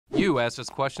You asked us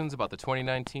questions about the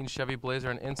 2019 Chevy Blazer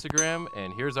on Instagram,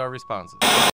 and here's our responses.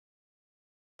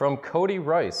 From Cody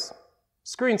Rice,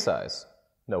 screen size,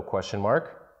 no question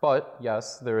mark, but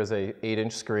yes, there is a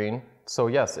 8-inch screen, so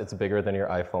yes, it's bigger than your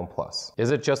iPhone Plus.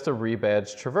 Is it just a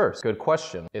rebadged Traverse? Good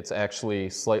question. It's actually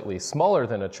slightly smaller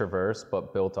than a Traverse,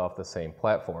 but built off the same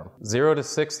platform. 0 to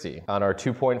 60 on our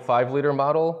 2.5 liter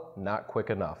model, not quick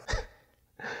enough.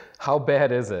 How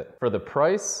bad is it? For the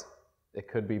price, it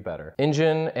could be better.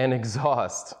 Engine and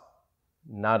exhaust,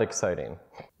 not exciting.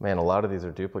 Man, a lot of these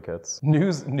are duplicates.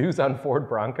 News on Ford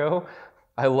Bronco.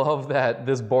 I love that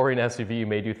this boring SUV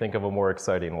made you think of a more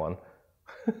exciting one.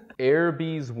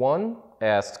 Airbees1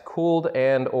 asked, cooled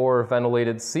and or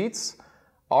ventilated seats.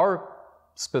 Our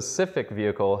specific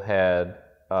vehicle had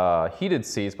heated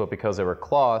seats, but because they were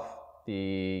cloth,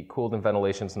 the cooled and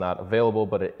ventilation's not available,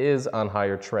 but it is on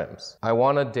higher trims. I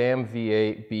want a damn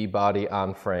V8 B-body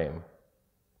on frame.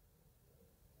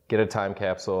 Get a time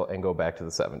capsule and go back to the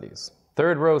 70s.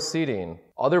 Third row seating.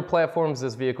 Other platforms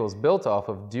this vehicle is built off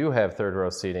of do have third row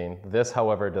seating. This,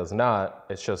 however, does not.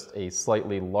 It's just a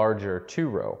slightly larger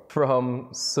 2-row. From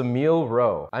Samil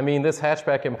Rowe. I mean, this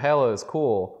hatchback Impala is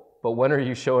cool, but when are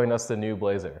you showing us the new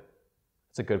Blazer?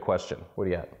 It's a good question. What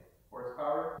do you have?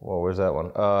 Horsepower? Whoa, where's that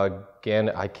one? Again,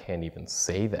 I can't even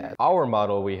say that. Our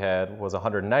model we had was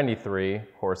 193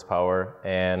 horsepower,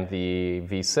 and the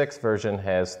V6 version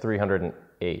has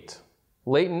 308.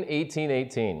 Leighton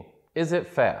 1818. Is it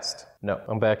fast? No.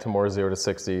 I'm back to more 0 to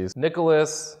 60s.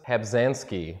 Nicholas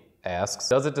Habzanski asks,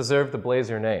 does it deserve the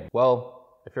Blazer name?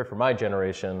 Well, if you're from my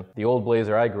generation, the old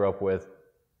Blazer I grew up with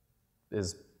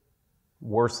is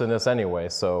worse than this anyway,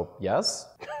 so yes.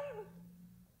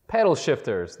 Paddle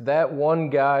shifters. That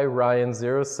one guy,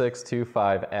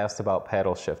 Ryan0625, asked about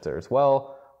paddle shifters.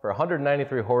 Well, for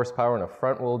 193 horsepower and a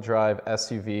front-wheel drive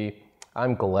SUV,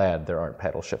 I'm glad there aren't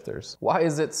paddle shifters. Why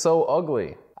is it so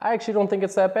ugly? I actually don't think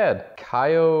it's that bad.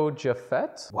 Kaio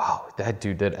Jafet? Wow, that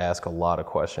dude did ask a lot of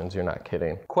questions, you're not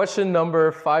kidding. Question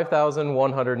number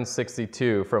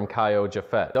 5162 from Kaio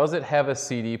Jafet. Does it have a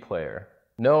CD player?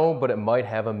 No, but it might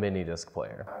have a mini disc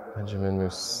player. Benjamin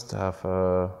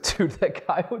Mustafa. Dude, that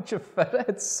Kaio Jafet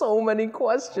had so many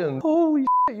questions. Holy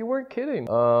shit, you weren't kidding.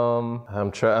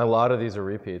 I'm trying, a lot of these are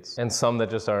repeats. And some that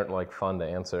just aren't like fun to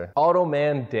answer.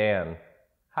 Automan Dan.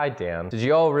 Hi Dan. Did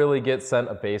you all really get sent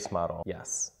a base model?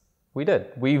 Yes, we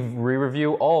did. We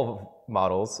re-review all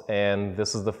models, and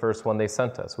this is the first one they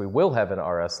sent us. We will have an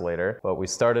RS later, but we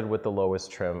started with the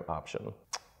lowest trim option.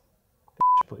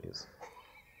 Please.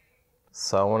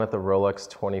 Saw one at the Rolex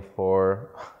 24.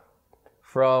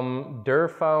 From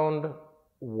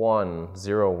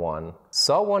Durfound101.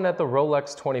 Saw one at the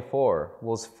Rolex 24.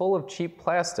 Was full of cheap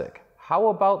plastic. How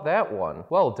about that one?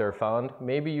 Well, Durfound,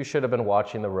 maybe you should have been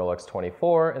watching the Rolex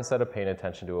 24 instead of paying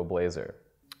attention to a Blazer.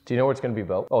 Do you know where it's going to be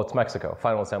built? Oh, it's Mexico.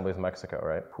 Final assembly is Mexico,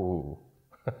 right? Ooh.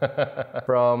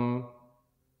 From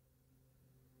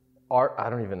Art, I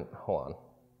don't even, hold on.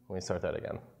 Let me start that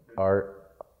again. Art,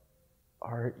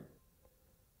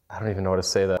 I don't even know how to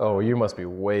say that. Oh, you must be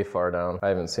way far down. I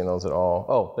haven't seen those at all.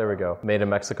 Oh, there we go. Made in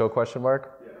Mexico, question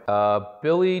mark? Yeah.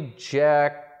 Billy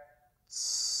Jack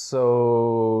Sodicki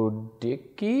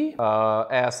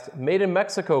asked, made in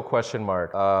Mexico, question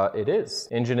mark? It is.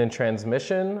 Engine and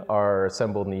transmission are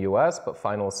assembled in the US, but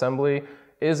final assembly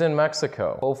is in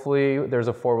Mexico. Hopefully there's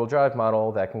a 4-wheel drive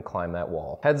model that can climb that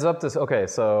wall. Heads up this, okay,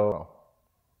 so,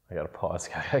 I gotta pause,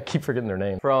 I keep forgetting their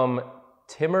name. From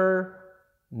Timur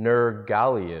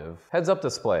Nurgaliev. Heads-up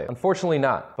display. Unfortunately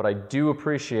not, but I do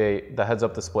appreciate the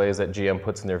heads-up displays that GM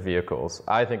puts in their vehicles.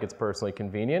 I think it's personally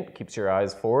convenient, keeps your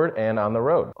eyes forward and on the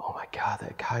road. Oh my god,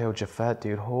 that Kaio Jafet,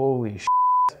 dude, holy shit.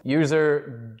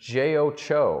 User J.O.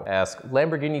 Cho asks,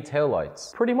 Lamborghini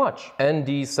taillights. Pretty much.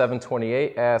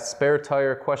 ND728 asks, spare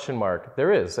tire, question mark.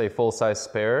 There is a full-size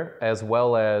spare, as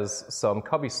well as some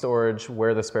cubby storage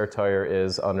where the spare tire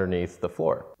is underneath the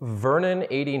floor.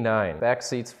 Vernon89, back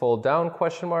seats fold down,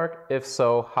 question mark. If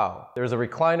so, how? There's a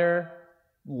recliner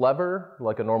lever,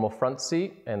 like a normal front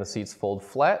seat, and the seats fold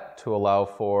flat to allow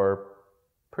for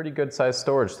pretty good sized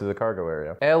storage through the cargo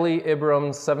area. Ali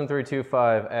Ibram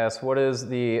 7325 asks, what is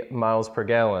the miles per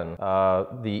gallon?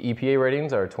 The EPA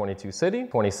ratings are 22 city,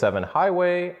 27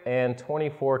 highway, and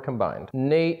 24 combined.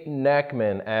 Nate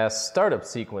Nackman asks, startup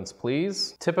sequence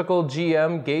please. Typical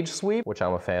GM gauge sweep, which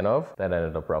I'm a fan of. That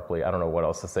ended abruptly. I don't know what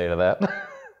else to say to that.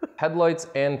 Headlights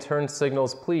and turn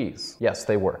signals please. Yes,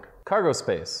 they work. Cargo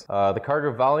space. The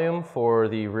cargo volume for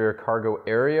the rear cargo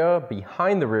area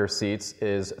behind the rear seats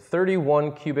is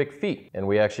 31 cubic feet, and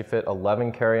we actually fit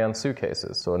 11 carry-on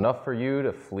suitcases, so enough for you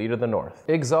to flee to the north.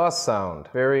 Exhaust sound,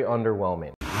 very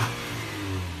underwhelming.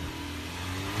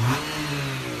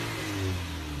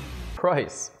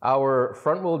 Price. Our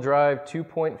front-wheel drive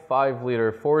 2.5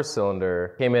 liter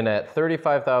four-cylinder came in at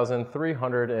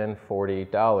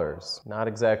 $35,340. Not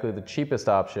exactly the cheapest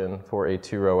option for a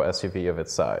two-row SUV of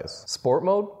its size. Sport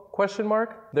mode? Question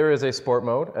mark? There is a sport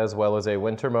mode, as well as a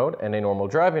winter mode and a normal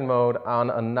driving mode on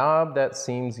a knob that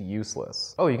seems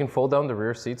useless. Oh, you can fold down the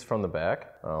rear seats from the back?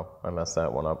 Oh, I messed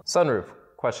that one up. Sunroof?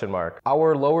 Question mark.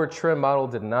 Our lower trim model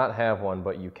did not have one,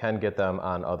 but you can get them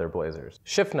on other Blazers.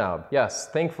 Shift knob. Yes,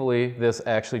 thankfully, this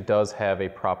actually does have a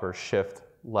proper shift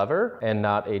lever and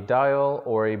not a dial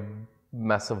or a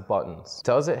mess of buttons.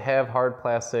 Does it have hard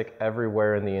plastic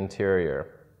everywhere in the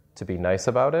interior? To be nice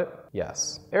about it?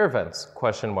 Yes. Air vents?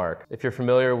 Question mark. If you're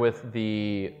familiar with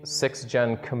the 6th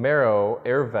gen Camaro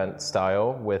air vent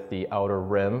style with the outer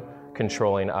rim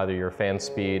controlling either your fan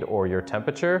speed or your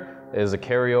temperature, it is a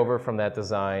carryover from that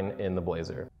design in the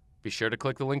Blazer. Be sure to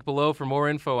click the link below for more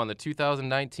info on the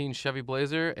 2019 Chevy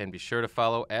Blazer, and be sure to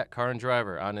follow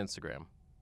 @CarAndDriver on Instagram.